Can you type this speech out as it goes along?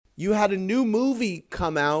you had a new movie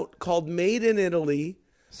come out called Made in Italy.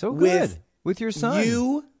 So good. With your son.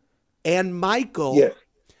 You and Michael. Yeah.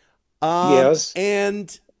 Yes.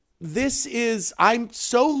 And this is, I'm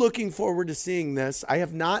so looking forward to seeing this. I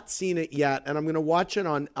have not seen it yet, and I'm going to watch it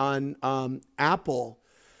on Apple.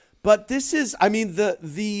 But this is, I mean,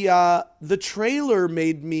 the trailer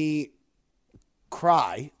made me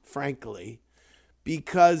cry, frankly,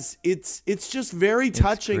 because it's just very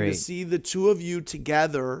touching to see the two of you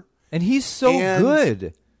together. And he's so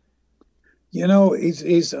good. You know,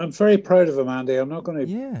 he's I'm very proud of him, Andy. I'm not going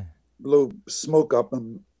to blow smoke up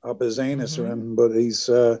his anus or anything, but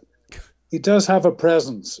he does have a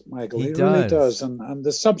presence, Michael. He really does. And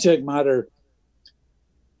the subject matter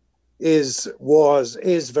is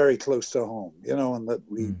very close to home, you know, and that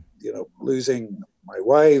we, you know, losing my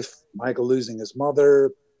wife, Michael losing his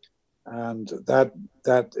mother, and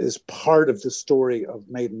that is part of the story of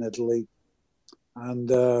Made in Italy.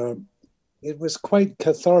 And it was quite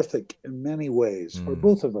cathartic in many ways for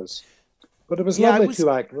both of us. But it was lovely to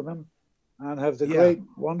act with him and have the great,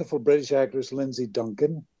 wonderful British actress Lindsay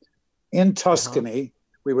Duncan in Tuscany.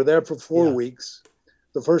 We were there for 4 weeks.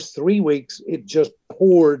 The first 3 weeks, it just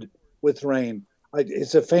poured with rain.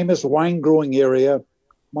 It's a famous wine growing area,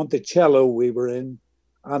 Monticello we were in.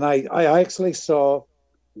 And I actually saw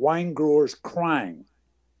wine growers crying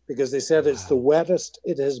because they said it's the wettest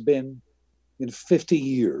it has been in 50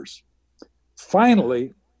 years.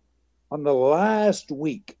 Finally, on the last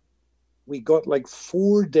week, we got like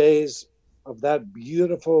 4 days of that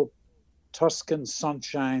beautiful Tuscan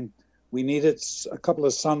sunshine. We needed a couple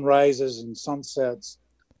of sunrises and sunsets.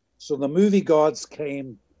 So the movie gods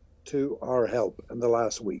came to our help in the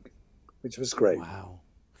last week, which was great. Wow.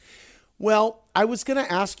 Well, I was going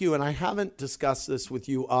to ask you, and I haven't discussed this with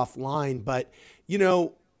you offline, but, you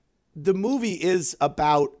know, the movie is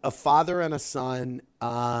about a father and a son,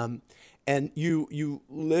 and you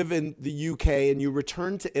live in the UK and you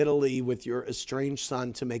return to Italy with your estranged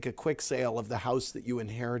son to make a quick sale of the house that you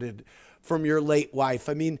inherited from your late wife.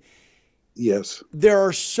 I mean, yes, there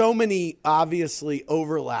are so many obviously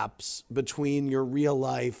overlaps between your real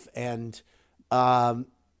life and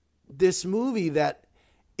this movie that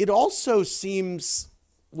it also seems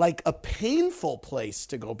like a painful place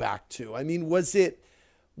to go back to. I mean, was it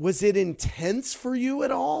intense for you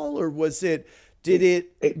at all, or did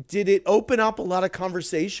it open up a lot of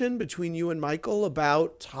conversation between you and Michael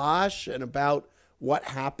about Tosh and about what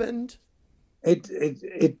happened? It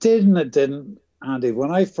did and it didn't, Andy. When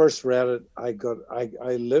I first read it,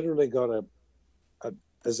 I literally got a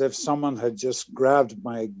as if someone had just grabbed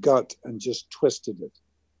my gut and just twisted it.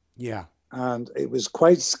 Yeah. And it was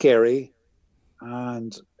quite scary.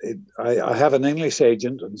 And I have an English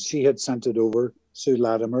agent, and she had sent it over, Sue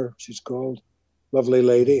Latimer, she's called, lovely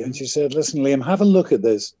lady. And she said, listen, Liam, have a look at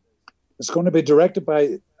this. It's going to be directed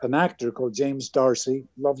by an actor called James Darcy,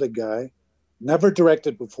 lovely guy, never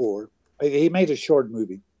directed before. He made a short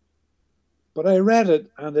movie. But I read it,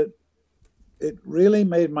 and it really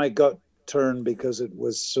made my gut turn because it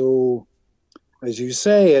was so, as you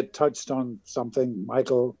say, it touched on something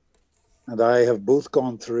Michael and I have both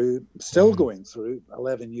gone through, still going through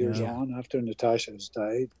 11 years on after Natasha has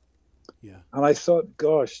died. Yeah. And I thought,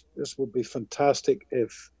 gosh, this would be fantastic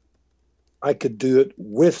if I could do it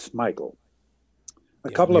with Michael.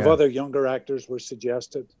 A couple of other younger actors were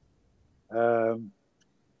suggested. But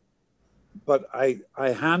I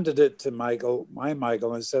handed it to Michael,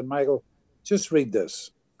 and said, Michael, just read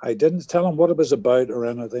this. I didn't tell him what it was about or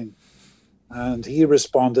anything. And he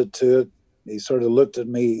responded to it. He sort of looked at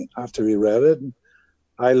me after he read it, and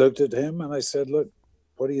I looked at him and I said, look,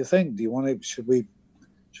 what do you think? Do you want to, should we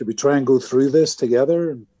try and go through this together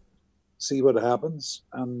and see what happens?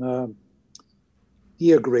 And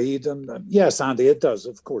he agreed. And yes, Andy, it does.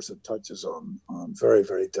 Of course, it touches on very,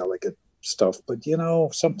 very delicate stuff. But, you know,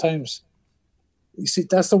 sometimes, you see,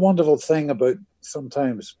 that's the wonderful thing about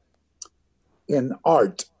sometimes in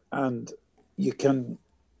art, and you can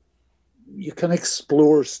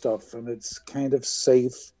explore stuff, and it's kind of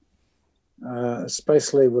safe,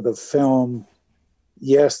 especially with a film.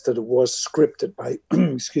 Yes, that it was scripted by,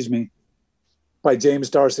 by James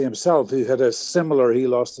Darcy himself, who had he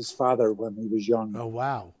lost his father when he was young. Oh,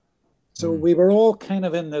 wow. So we were all kind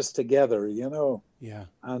of in this together, you know. Yeah.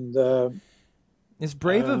 And it's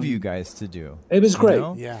brave of you guys to do. It was great.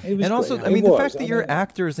 Know? Yeah. It was and also, great. I mean, the fact that you're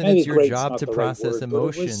actors and it's your job to not the right process word,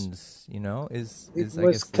 emotions, you know, is it I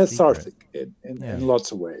was guess, the cathartic secret. in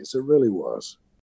lots of ways. It really was.